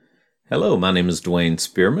Hello, my name is Dwayne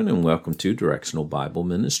Spearman, and welcome to Directional Bible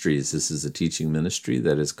Ministries. This is a teaching ministry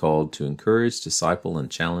that is called to encourage, disciple,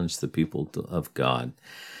 and challenge the people of God.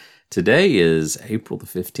 Today is April the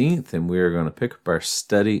 15th, and we are going to pick up our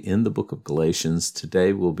study in the book of Galatians.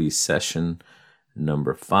 Today will be session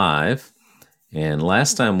number 5. And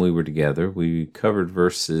last time we were together, we covered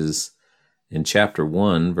verses in chapter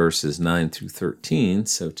 1, verses 9 through 13.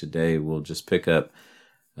 So today we'll just pick up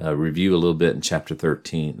review a little bit in chapter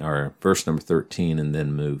 13, or verse number 13, and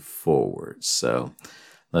then move forward. So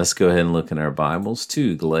let's go ahead and look in our Bibles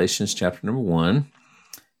to Galatians chapter number 1,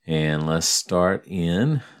 and let's go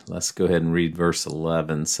ahead and read verse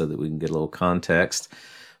 11 so that we can get a little context.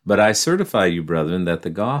 But I certify you, brethren, that the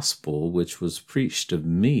gospel which was preached of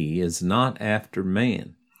me is not after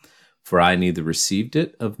man. For I neither received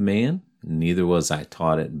it of man, neither was I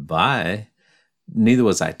taught it, but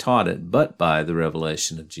by the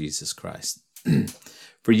revelation of Jesus Christ.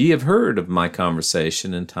 For ye have heard of my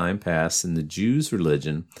conversation in time past in the Jews'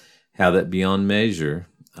 religion, how that beyond measure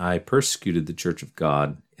I persecuted the church of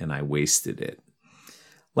God, and I wasted it.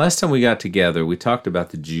 Last time we got together, we talked about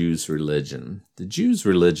the Jews' religion. The Jews'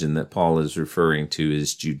 religion that Paul is referring to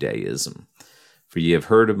is Judaism. For ye have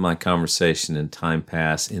heard of my conversation in time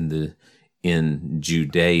past in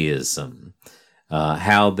Judaism.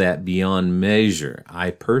 How that beyond measure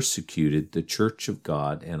I persecuted the church of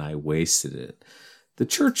God and I wasted it. The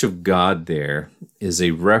church of God there is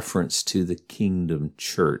a reference to the kingdom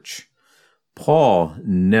church. Paul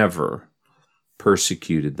never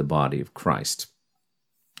persecuted the body of Christ.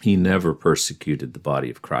 He never persecuted the body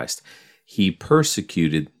of Christ. He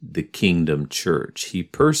persecuted the kingdom church. He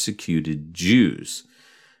persecuted Jews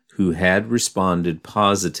who had responded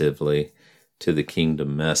positively to the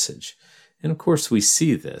kingdom message. And of course, we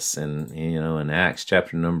see this in Acts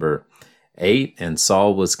chapter number 8, and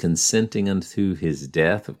Saul was consenting unto his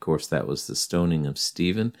death. Of course, that was the stoning of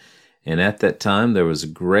Stephen. And at that time, there was a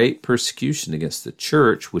great persecution against the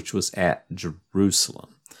church, which was at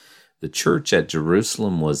Jerusalem. The church at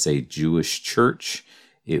Jerusalem was a Jewish church.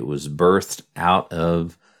 It was birthed out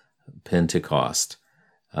of Pentecost.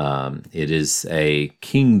 It is a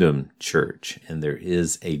kingdom church, and there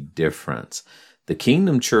is a difference. The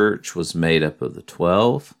kingdom church was made up of the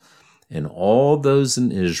 12 and all those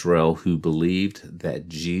in Israel who believed that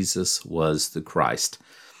Jesus was the Christ.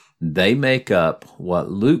 They make up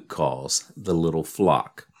what Luke calls the little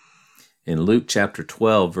flock. In Luke chapter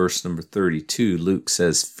 12, verse number 32, Luke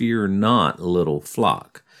says, "Fear not, little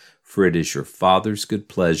flock, for it is your Father's good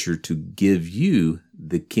pleasure to give you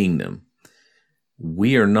the kingdom."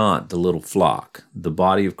 We are not the little flock. The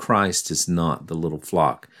body of Christ is not the little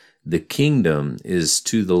flock. The kingdom is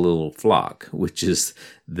to the little flock, which is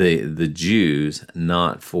the Jews,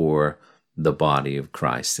 not for the body of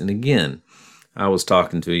Christ. And again, I was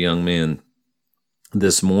talking to a young man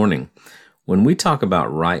this morning. When we talk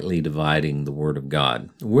about rightly dividing the Word of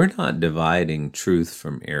God, we're not dividing truth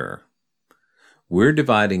from error. We're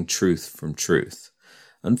dividing truth from truth.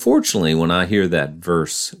 Unfortunately, when I hear that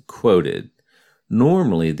verse quoted,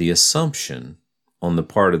 normally the assumption on the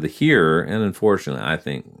part of the hearer, and unfortunately, I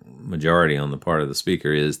think majority on the part of the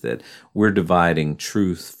speaker, is that we're dividing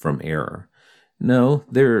truth from error. No,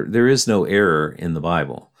 there is no error in the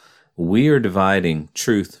Bible. We are dividing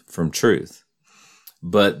truth from truth.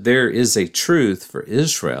 But there is a truth for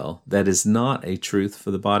Israel that is not a truth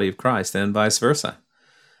for the body of Christ, and vice versa.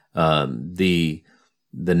 The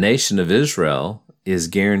nation of Israel is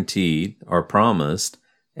guaranteed or promised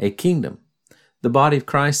a kingdom. The body of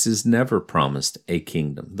Christ is never promised a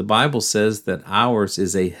kingdom. The Bible says that ours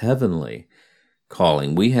is a heavenly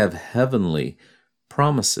calling. We have heavenly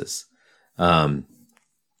promises. And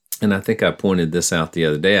I think I pointed this out the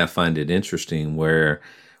other day. I find it interesting where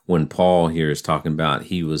when Paul here is talking about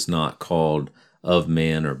he was not called of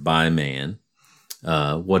man or by man,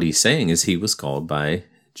 what he's saying is he was called by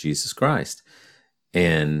Jesus Christ.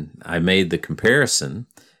 And I made the comparison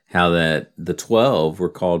how that the 12 were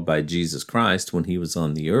called by Jesus Christ when he was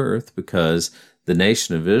on the earth because the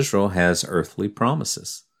nation of Israel has earthly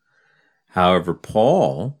promises. However,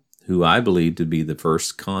 Paul, who I believe to be the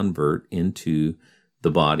first convert into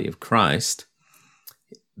the body of Christ,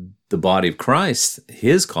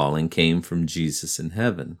 his calling came from Jesus in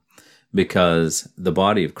heaven because the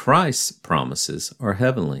body of Christ's promises are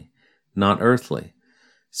heavenly, not earthly.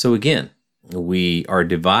 So again, we are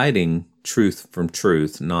dividing truth from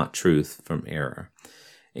truth, not truth from error.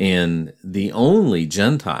 And the only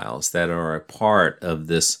Gentiles that are a part of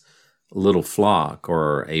this little flock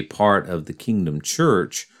or a part of the kingdom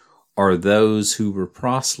church are those who were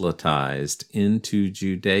proselytized into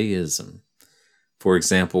Judaism. For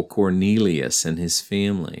example, Cornelius and his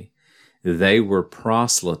family. They were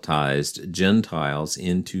proselytized Gentiles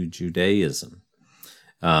into Judaism.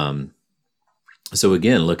 So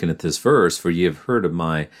again, looking at this verse, for ye have heard of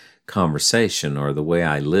my conversation, or the way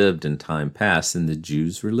I lived in time past in the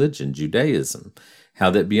Jews' religion, Judaism,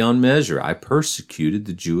 how that beyond measure I persecuted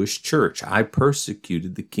the Jewish church. I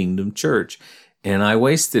persecuted the kingdom church, and I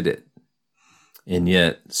wasted it. And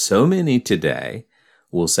yet, so many today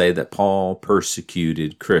will say that Paul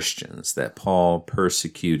persecuted Christians, that Paul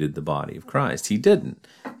persecuted the body of Christ. He didn't.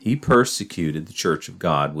 He persecuted the church of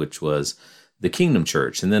God, which was the kingdom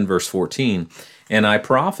church. And then verse 14, and I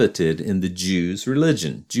profited in the Jews'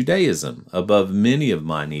 religion, Judaism, above many of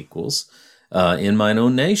mine equals in mine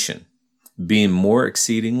own nation, being more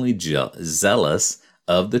exceedingly zealous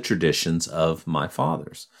of the traditions of my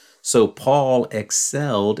fathers. So Paul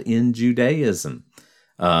excelled in Judaism.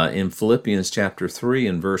 In Philippians chapter 3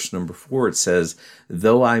 and verse number 4, it says,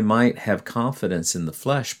 though I might have confidence in the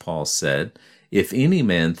flesh, Paul said, if any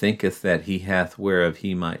man thinketh that he hath whereof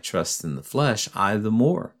he might trust in the flesh, I the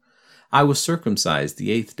more. I was circumcised the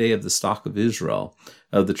 8th day of the stock of Israel,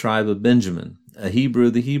 of the tribe of Benjamin, a Hebrew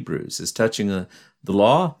of the Hebrews. As touching the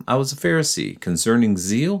law, I was a Pharisee. Concerning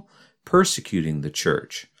zeal, persecuting the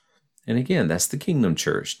church. And again, that's the kingdom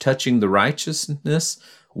church. Touching the righteousness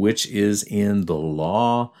which is in the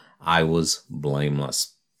law, I was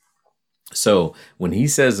blameless. So when he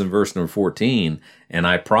says in verse number 14, and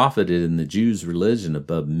I profited in the Jews' religion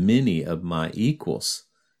above many of my equals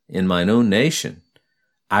in mine own nation,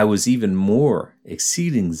 I was even more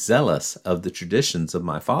exceeding zealous of the traditions of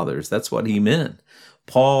my fathers. That's what he meant.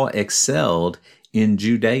 Paul excelled in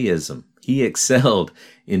Judaism. He excelled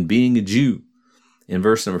in being a Jew. In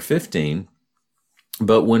verse number 15,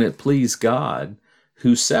 but when it pleased God,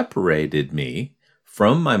 who separated me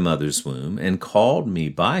from my mother's womb and called me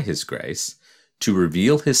by his grace to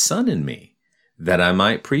reveal his Son in me, that I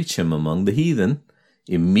might preach him among the heathen,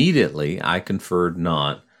 immediately I conferred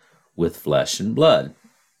not with flesh and blood.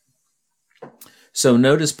 So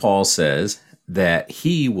notice Paul says that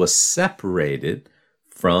he was separated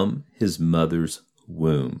from his mother's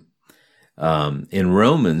womb. In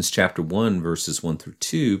Romans chapter 1, verses 1 through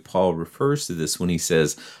 2, Paul refers to this when he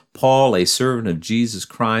says, Paul, a servant of Jesus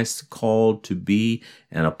Christ, called to be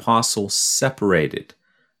an apostle, separated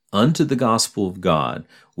unto the gospel of God,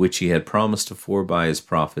 which he had promised afore by his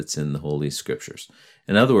prophets in the Holy Scriptures.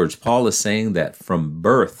 In other words, Paul is saying that from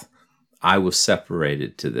birth I was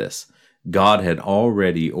separated to this. God had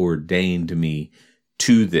already ordained me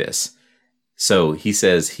to this. So he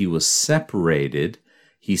says he was separated.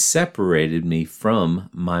 He separated me from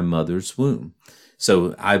my mother's womb.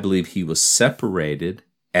 So I believe he was separated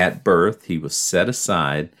at birth. He was set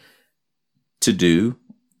aside to do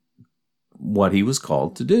what he was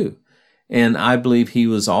called to do. And I believe he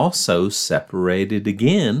was also separated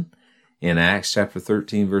again in Acts chapter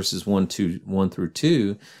 13, verses 1 through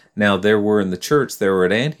 2. Now there were in the church, there were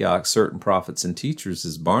at Antioch certain prophets and teachers,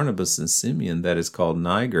 as Barnabas and Simeon, that is called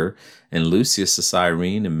Niger, and Lucius the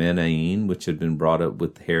Cyrene, and Manaen, which had been brought up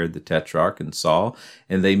with Herod the Tetrarch, and Saul.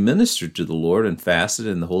 And they ministered to the Lord and fasted,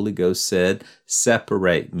 and the Holy Ghost said,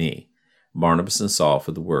 separate me, Barnabas and Saul,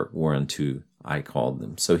 for the work whereunto I called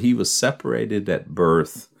them. So he was separated at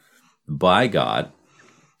birth by God,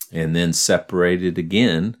 and then separated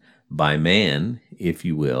again by man, if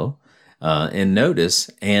you will. And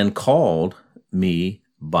notice, and called me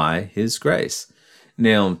by his grace.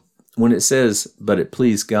 Now, when it says, but it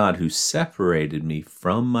pleased God who separated me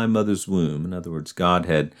from my mother's womb, in other words, God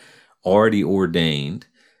had already ordained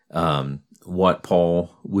what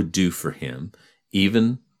Paul would do for him,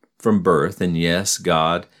 even from birth. And yes,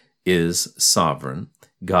 God is sovereign.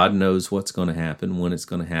 God knows what's going to happen, when it's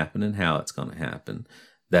going to happen, and how it's going to happen.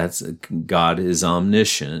 God is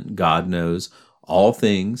omniscient. God knows all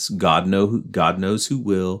things. God knows who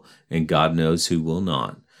will, and God knows who will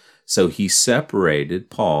not. So he separated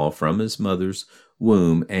Paul from his mother's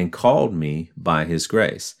womb and called me by his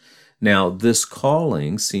grace. Now, this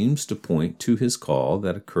calling seems to point to his call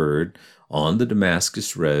that occurred on the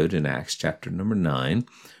Damascus Road in Acts chapter number 9,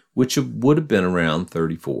 which would have been around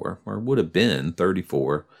 34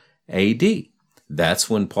 AD. That's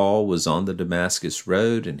when Paul was on the Damascus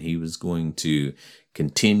Road, and he was going to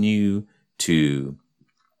continue to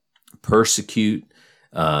persecute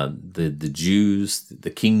the Jews, the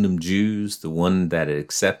kingdom Jews, the one that had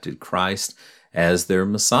accepted Christ as their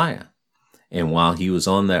Messiah. And while he was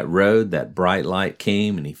on that road, that bright light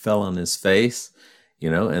came and he fell on his face,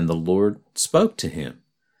 and the Lord spoke to him.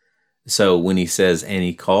 So when he says, and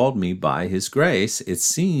he called me by his grace, it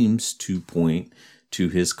seems to point to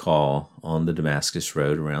his call on the Damascus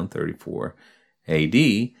Road around 34 AD,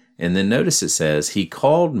 And then notice it says, he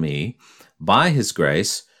called me by his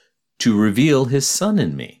grace to reveal his Son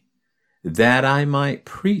in me, that I might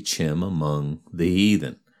preach him among the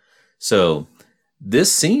heathen. So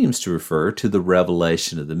this seems to refer to the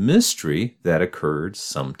revelation of the mystery that occurred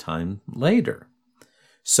sometime later.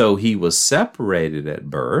 So he was separated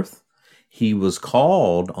at birth, he was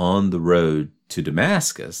called on the road to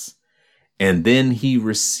Damascus, and then he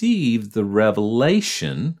received the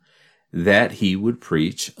revelation that he would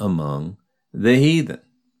preach among the heathen.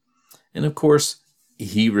 And of course,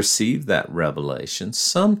 he received that revelation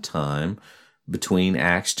sometime between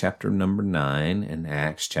Acts chapter number 9 and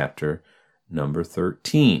Acts chapter number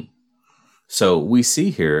 13. So we see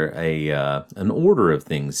here an order of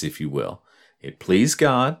things, if you will. It pleased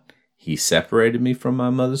God. He separated me from my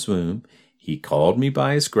mother's womb. He called me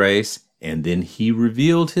by his grace, and then he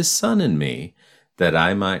revealed his Son in me that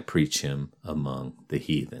I might preach him among the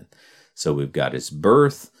heathen. So we've got his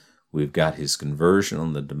birth, we've got his conversion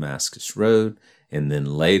on the Damascus Road, and then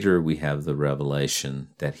later we have the revelation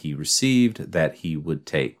that he received that he would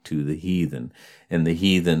take to the heathen. And the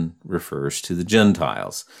heathen refers to the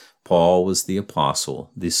Gentiles. Paul was the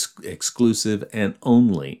apostle, this exclusive and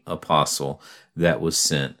only apostle that was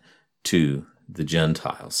sent to the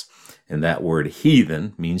Gentiles. And that word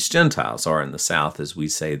heathen means Gentiles, or in the South, as we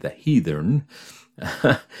say, the heathen.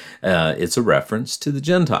 It's a reference to the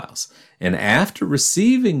Gentiles. And after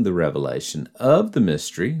receiving the revelation of the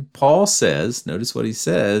mystery, Paul says, notice what he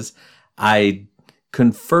says, I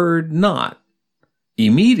conferred not.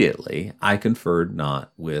 Immediately, I conferred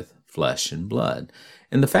not with flesh and blood.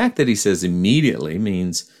 And the fact that he says immediately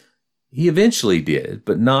means he eventually did,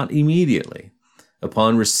 but not immediately.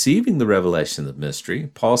 Upon receiving the revelation of the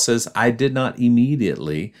mystery, Paul says, I did not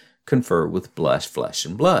immediately confer with flesh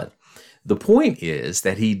and blood. The point is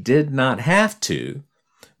that he did not have to,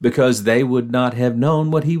 because they would not have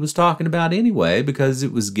known what he was talking about anyway, because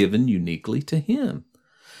it was given uniquely to him.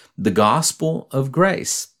 The gospel of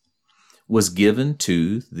grace was given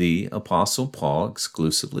to the Apostle Paul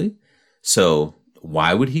exclusively. So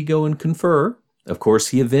why would he go and confer? Of course,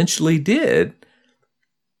 he eventually did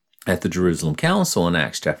at the Jerusalem Council in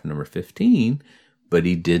Acts chapter number 15, but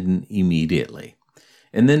he didn't immediately.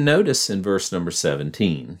 And then notice in verse number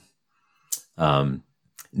 17,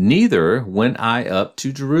 neither went I up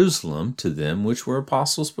to Jerusalem to them which were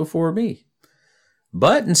apostles before me,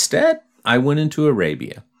 but instead I went into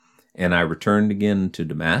Arabia, and I returned again to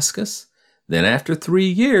Damascus. Then after 3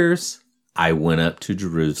 years, I went up to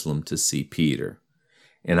Jerusalem to see Peter,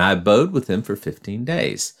 and I abode with him for 15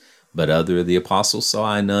 days. But other of the apostles saw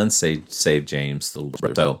I none, save James the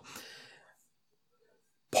Lord. So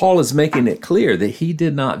Paul is making it clear that he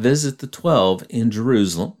did not visit the 12 in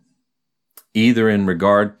Jerusalem, either in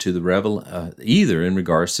regards to the revelation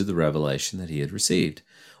that he had received.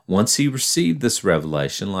 Once he received this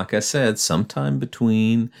revelation, like I said, sometime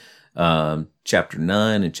between chapter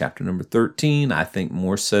 9 and chapter number 13, I think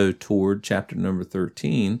more so toward chapter number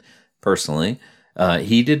 13, personally,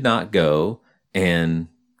 he did not go and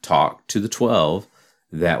talk to the 12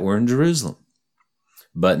 that were in Jerusalem.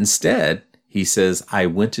 But instead, he says, I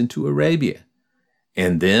went into Arabia,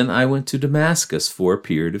 and then I went to Damascus for a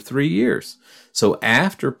period of 3 years. So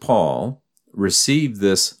after Paul received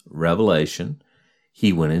this revelation,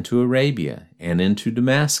 he went into Arabia and into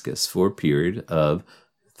Damascus for a period of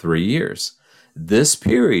 3 years. This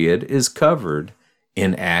period is covered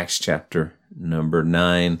in Acts chapter number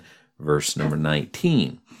 9, verse number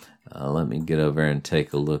 19. Let me get over and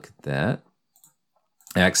take a look at that.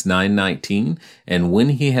 Acts 9:19, and when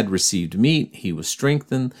he had received meat, he was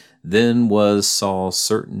strengthened. Then was Saul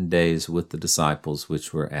certain days with the disciples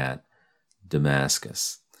which were at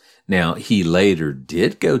Damascus. Now, he later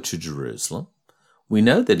did go to Jerusalem. We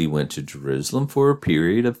know that he went to Jerusalem for a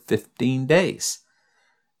period of 15 days.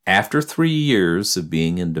 After 3 years of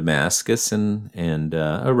being in Damascus and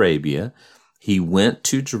Arabia, he went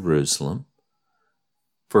to Jerusalem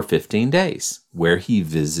for 15 days, where he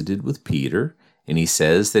visited with Peter, and he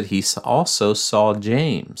says that he also saw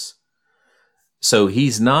James. So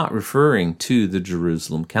he's not referring to the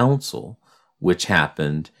Jerusalem Council, which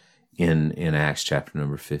happened in Acts chapter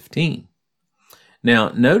number 15.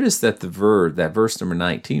 Now, notice that that verse number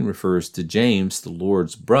 19 refers to James, the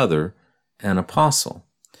Lord's brother and apostle.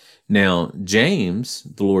 Now, James,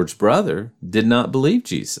 the Lord's brother, did not believe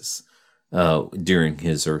Jesus during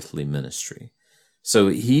his earthly ministry. So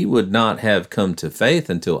he would not have come to faith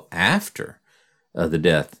until after the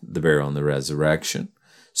death, the burial, and the resurrection.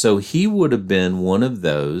 So he would have been one of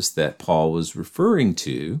those that Paul was referring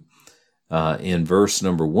to in verse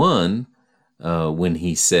number 1 when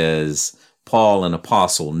he says, Paul an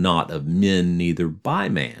apostle, not of men, neither by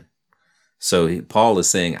man. So Paul is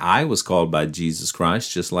saying, I was called by Jesus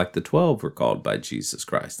Christ, just like the 12 were called by Jesus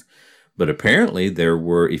Christ. But apparently there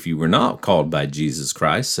were, if you were not called by Jesus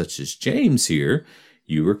Christ, such as James here,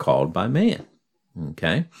 you were called by man.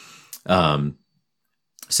 Okay?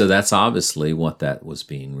 So that's obviously what that was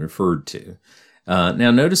being referred to.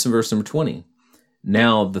 Now notice in verse number 20.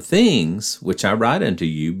 Now the things which I write unto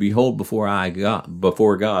you, behold, before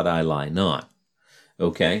God I lie not.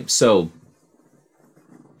 Okay, so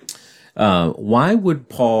why would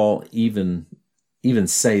Paul even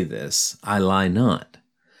say this? I lie not,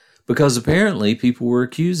 because apparently people were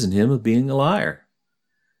accusing him of being a liar.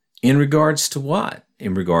 In regards to what?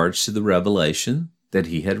 In regards to the revelation that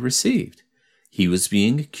he had received. He was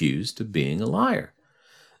being accused of being a liar.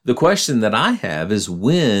 The question that I have is,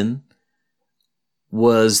 when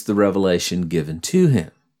was the revelation given to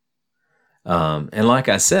him? And like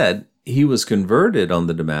I said, he was converted on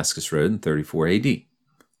the Damascus Road in 34 AD.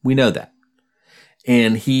 We know that.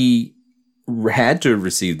 And he had to have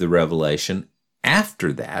received the revelation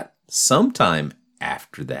after that, sometime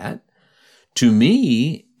after that. To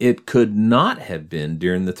me, it could not have been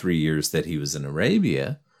during the 3 years that he was in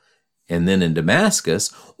Arabia and then in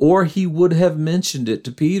Damascus, or he would have mentioned it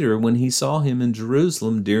to Peter when he saw him in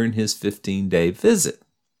Jerusalem during his 15-day visit.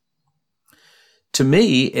 To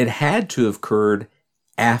me, it had to have occurred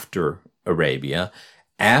after Arabia,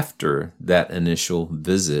 after that initial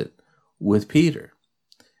visit with Peter.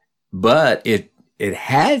 But it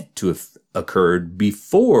had to have occurred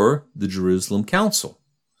before the Jerusalem Council.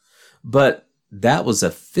 But that was a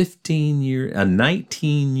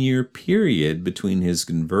 19-year period between his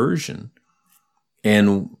conversion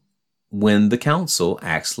and when the council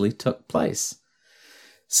actually took place.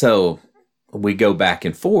 So we go back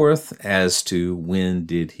and forth as to when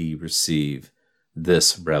did he receive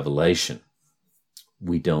this revelation.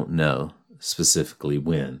 We don't know specifically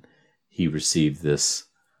when he received this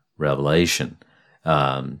revelation.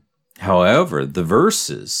 However, the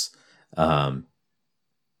verses,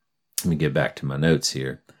 let me get back to my notes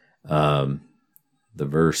here. The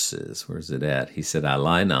verses, where's it at? He said, I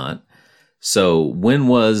lie not. So when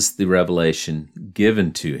was the revelation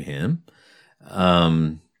given to him?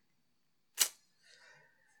 The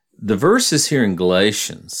verses here in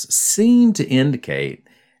Galatians seem to indicate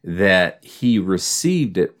that he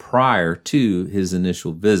received it prior to his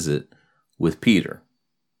initial visit with Peter.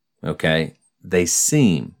 Okay? They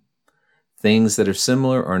seem. Things that are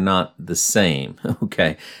similar are not the same,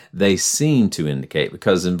 okay? They seem to indicate,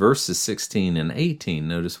 because in verses 16 and 18,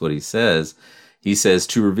 notice what he says. He says,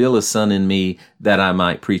 to reveal his son in me, that I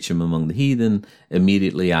might preach him among the heathen,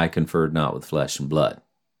 immediately I conferred not with flesh and blood.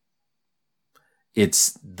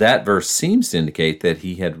 That verse seems to indicate that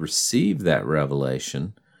he had received that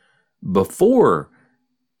revelation before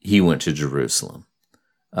he went to Jerusalem.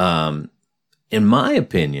 In my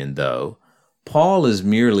opinion, though, Paul is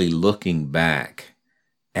merely looking back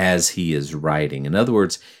as he is writing. In other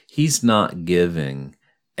words, he's not giving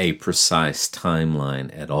a precise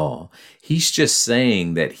timeline at all. He's just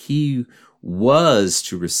saying that he was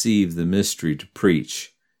to receive the mystery to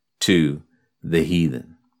preach to the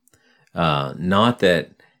heathen. Not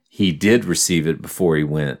that he did receive it before he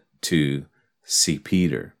went to see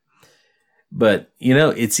Peter. But,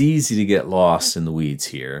 it's easy to get lost in the weeds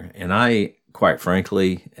here. And I, quite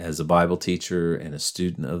frankly, as a Bible teacher and a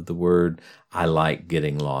student of the Word, I like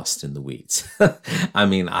getting lost in the weeds.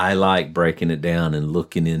 I like breaking it down and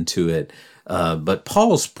looking into it. But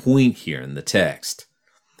Paul's point here in the text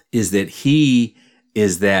is that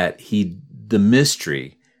the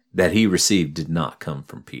mystery that he received did not come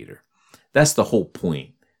from Peter. That's the whole point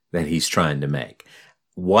that he's trying to make.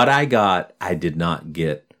 What I got, I did not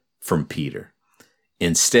get from Peter.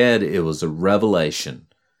 Instead, it was a revelation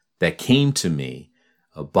that came to me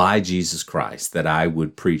by Jesus Christ, that I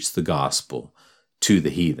would preach the gospel to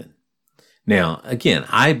the heathen. Now, again,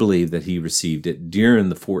 I believe that he received it during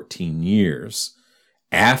the 14 years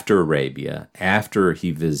after Arabia, after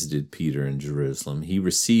he visited Peter in Jerusalem. He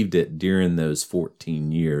received it during those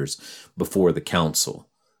 14 years before the council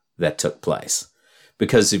that took place.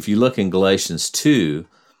 Because if you look in Galatians 2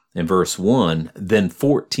 and verse 1, then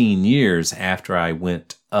 14 years after I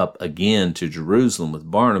went up again to Jerusalem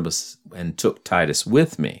with Barnabas and took Titus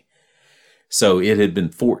with me. So it had been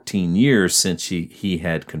 14 years since he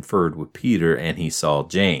had conferred with Peter and he saw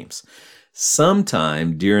James.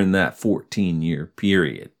 Sometime during that 14-year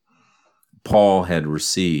period, Paul had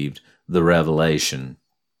received the revelation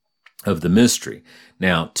of the mystery.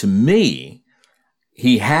 Now, to me,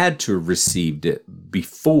 he had to have received it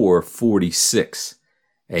before 46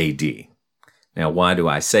 AD. Now, why do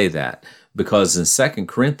I say that? because in 2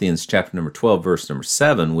 Corinthians chapter number 12, verse number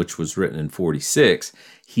 7, which was written in 46,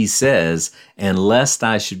 he says, "And lest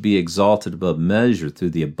I should be exalted above measure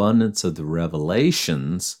through the abundance of the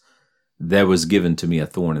revelations, there was given to me a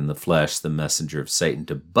thorn in the flesh, the messenger of Satan,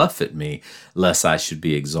 to buffet me, lest I should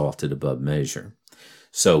be exalted above measure."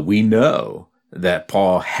 So we know that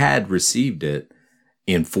Paul had received it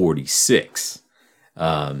in 46,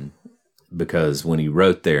 because when he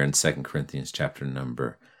wrote there in 2 Corinthians chapter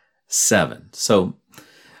number 7. So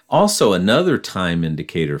also another time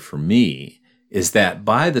indicator for me is that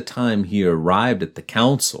by the time he arrived at the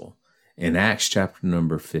council in Acts chapter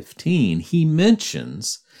number 15, he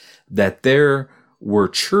mentions that there were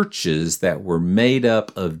churches that were made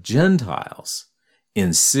up of Gentiles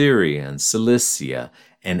in Syria and Cilicia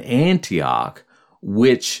and Antioch,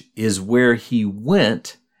 which is where he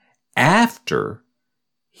went after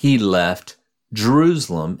he left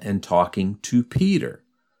Jerusalem and talking to Peter.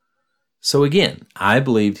 So again, I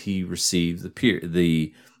believe he received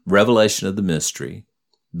the revelation of the mystery,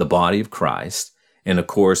 the body of Christ. And of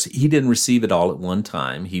course, he didn't receive it all at one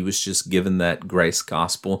time. He was just given that grace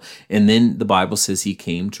gospel. And then the Bible says he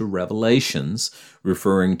came to revelations,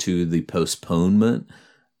 referring to the postponement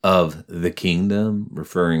of the kingdom,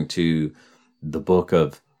 referring to the book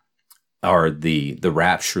of, or the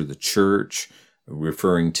rapture of the church,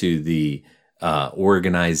 referring to the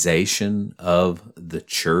organization of the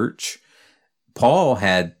church. Paul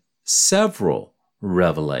had several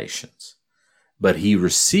revelations, but he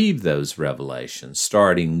received those revelations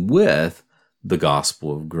starting with the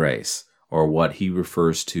gospel of grace, or what he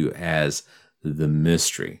refers to as the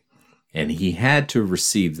mystery. And he had to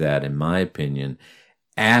receive that, in my opinion,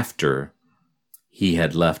 after he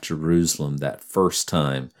had left Jerusalem that first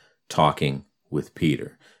time talking with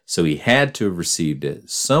Peter. So he had to have received it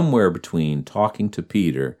somewhere between talking to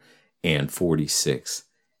Peter and 46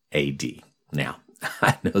 AD. Now,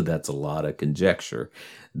 I know that's a lot of conjecture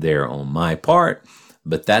there on my part,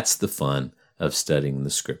 but that's the fun of studying the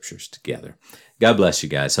scriptures together. God bless you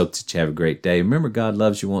guys. Hope that you have a great day. Remember, God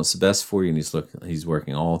loves you, wants the best for you, and He's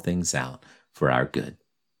working all things out for our good.